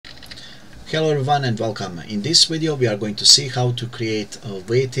Hello everyone and welcome. In this video we are going to see how to create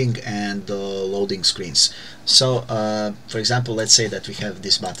waiting and loading screens. So for example, let's say that we have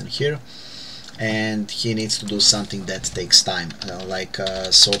this button here and he needs to do something that takes time, like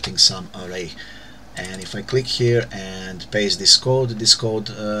sorting some array. And if I click here and paste this code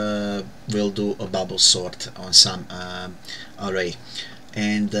will do a bubble sort on some array.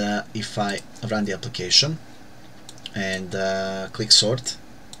 And if I run the application and click sort,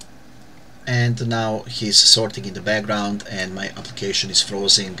 and now he's sorting in the background and my application is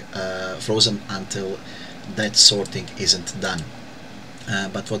frozen until that sorting isn't done.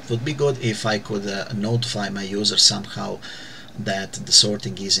 But what would be good if I could notify my user somehow that the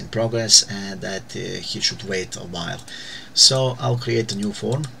sorting is in progress and that he should wait a while. So I'll create a new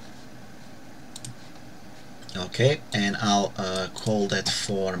form. Okay, and I'll call that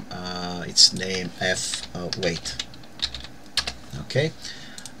form its name wait. Okay,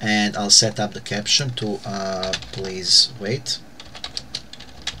 and I'll set up the caption to please wait,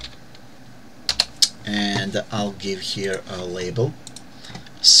 and I'll give here a label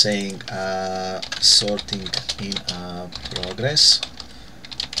saying sorting in progress,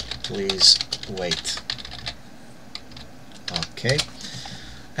 please wait. Okay,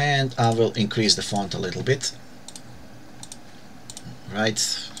 and I will increase the font a little bit,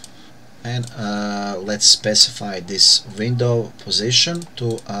 right? And let's specify this window position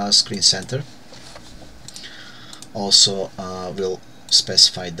to screen center. Also we'll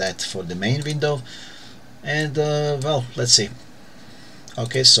specify that for the main window. And well, let's see.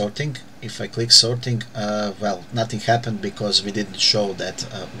 Okay, sorting. If I click sorting, well, nothing happened because we didn't show that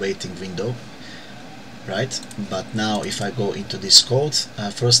waiting window, right? But now if I go into this code,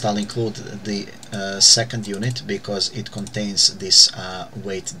 first I'll include the second unit because it contains this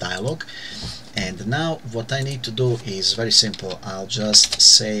wait dialog. And now what I need to do is very simple. I'll just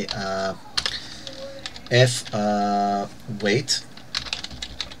say wait,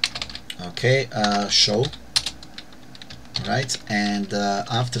 okay, show, right? And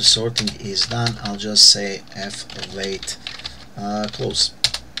after sorting is done, I'll just say wait close.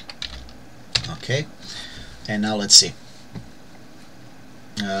 Okay, and now let's see.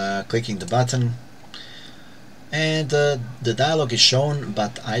 Clicking the button, and the dialog is shown,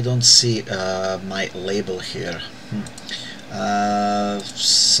 but I don't see my label here.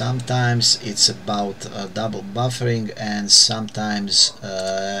 Sometimes it's about double buffering, and sometimes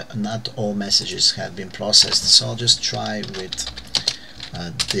not all messages have been processed. So I'll just try with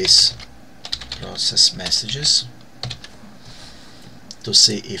this process messages to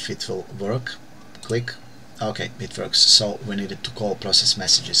see if it will work. Click. Okay, it works. So we needed to call process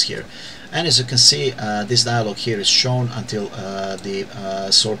messages here, and as you can see, this dialog here is shown until the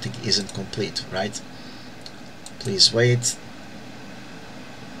sorting isn't complete, right? Please wait,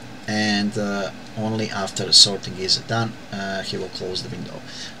 and only after sorting is done he will close the window.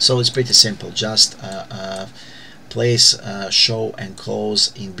 So it's pretty simple. Just place show and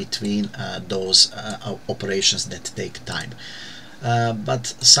close in between those operations that take time.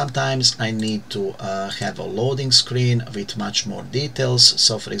 But sometimes I need to have a loading screen with much more details.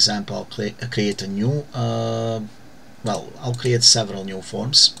 So for example, I'll create a new well, I'll create several new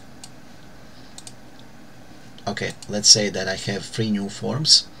forms. Okay, let's say that I have 3 new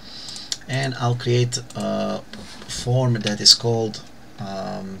forms, and I'll create a form that is called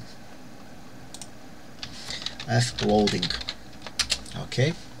loading.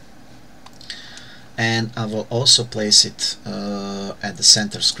 Okay, and I will also place it at the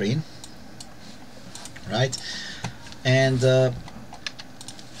center screen, right? And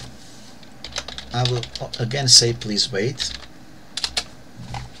I will again say please wait.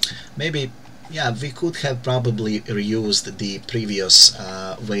 Maybe, yeah, we could have probably reused the previous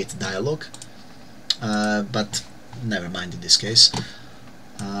wait dialog, but never mind in this case.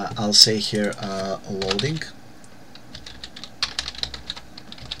 I'll say here loading,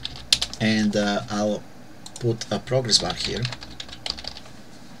 and I'll put a progress bar here.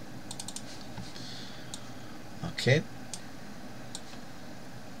 Okay,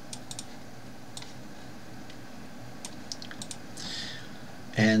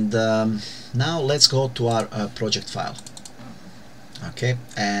 and now let's go to our project file. Okay,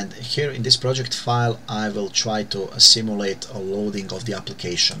 and here in this project file I will try to simulate a loading of the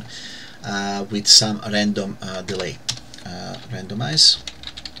application with some random delay. Randomize.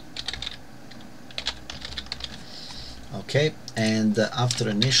 Okay, and after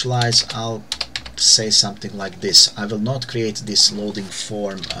initialize I'll say something like this. I will not create this loading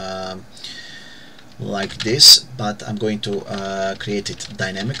form like this, but I'm going to create it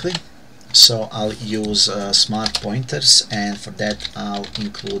dynamically. So I'll use smart pointers, and for that I'll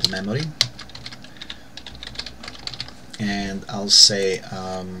include memory. and I'll say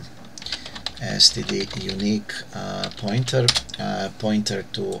std unique pointer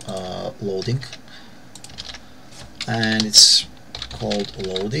to loading, and it's called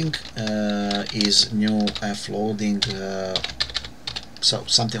loading, is new f loading, so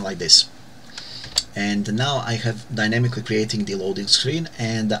something like this. And now I have dynamically creating the loading screen,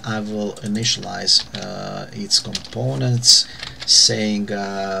 and I will initialize its components, saying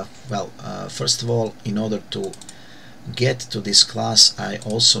first of all, in order to get to this class, I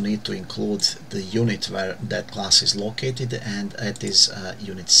also need to include the unit where that class is located, and that is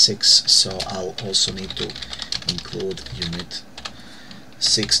unit 6, so I'll also need to include unit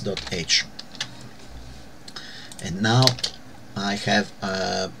 6.h. And now I have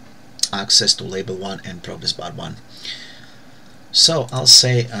access to label 1 and progress bar 1. So I'll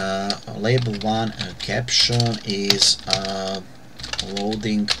say label 1 caption is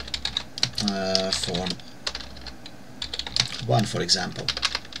loading form 1, for example,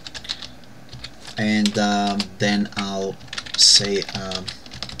 and then I'll say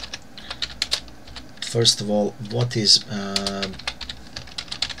first of all, what is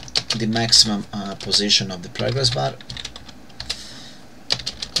the maximum position of the progress bar,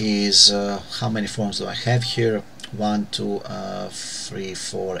 is how many forms do I have here, 1, 2, 3,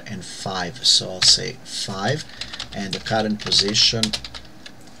 4 and 5, so I'll say 5, and the current position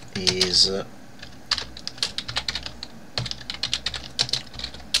is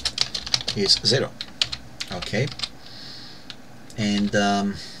 0. Okay, and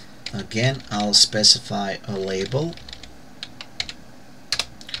again I'll specify a label,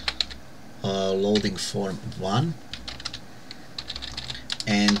 loading form 1,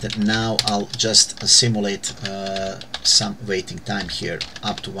 and now I'll just simulate some waiting time here,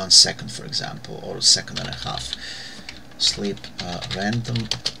 up to 1 second, for example, or a second and a half. Sleep random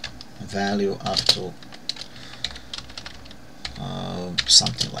value up to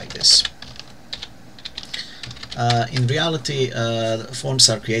something like this. In reality, forms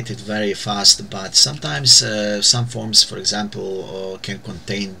are created very fast, but sometimes some forms, for example, can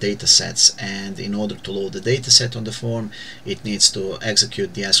contain data sets, and in order to load the data set on the form, it needs to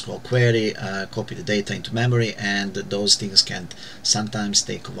execute the SQL query, copy the data into memory, and those things can sometimes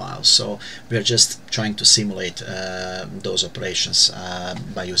take a while. So we are just trying to simulate those operations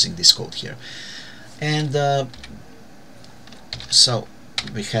by using this code here. And so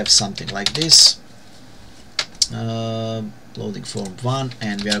we have something like this. Loading form 1,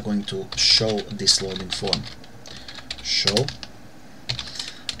 and we are going to show this loading form, show,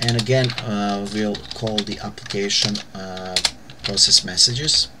 and again we'll call the application process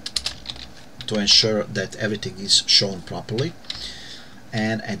messages to ensure that everything is shown properly,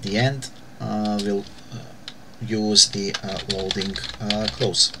 and at the end we'll use the loading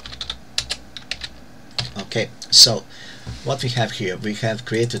close. Okay, so what we have here, we have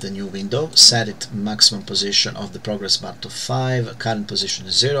created a new window, set it maximum position of the progress bar to 5, current position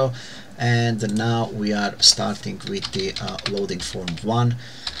is 0, and now we are starting with the loading form 1.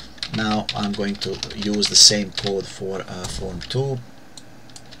 Now I'm going to use the same code for form 2.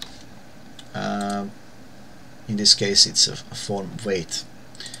 In this case it's a form wait,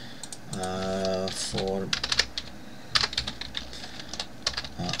 form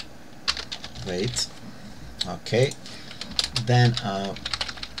wait. Okay, then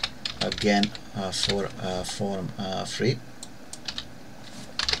again for form 3,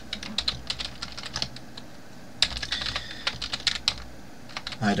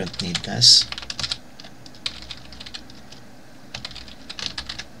 I don't need this.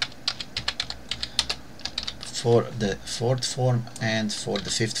 For the 4th form and for the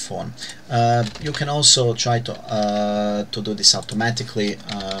 5th form, you can also try to do this automatically.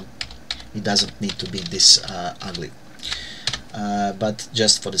 It doesn't need to be this ugly, but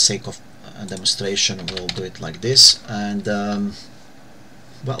just for the sake of demonstration we'll do it like this. And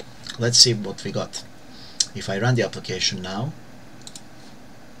well, let's see what we got. If I run the application now,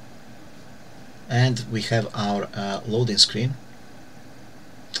 and we have our loading screen,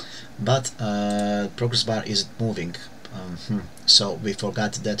 but progress bar isn't moving, so we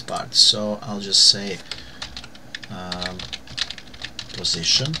forgot that part. So I'll just say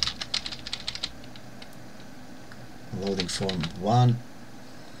position loading form 1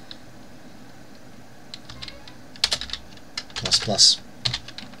 plus plus.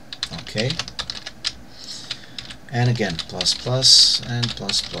 Okay, and again plus plus and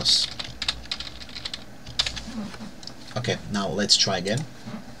plus plus. Okay, now let's try again,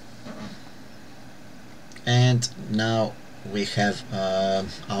 and now we have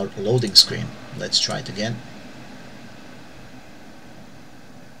our loading screen. Let's try it again,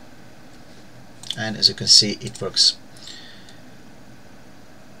 and as you can see it works.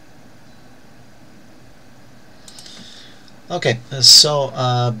 Okay,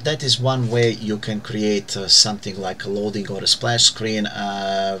 that is one way you can create something like a loading or a splash screen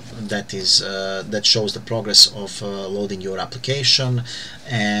that shows the progress of loading your application,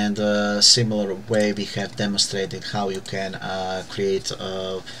 and similar way we have demonstrated how you can create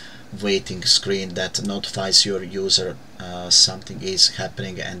a waiting screen that notifies your user something is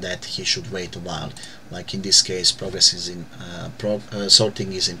happening and that he should wait a while. Like in this case, progress is in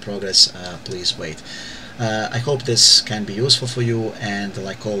sorting is in progress. Please wait. I hope this can be useful for you, and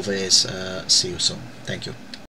like always, see you soon. Thank you.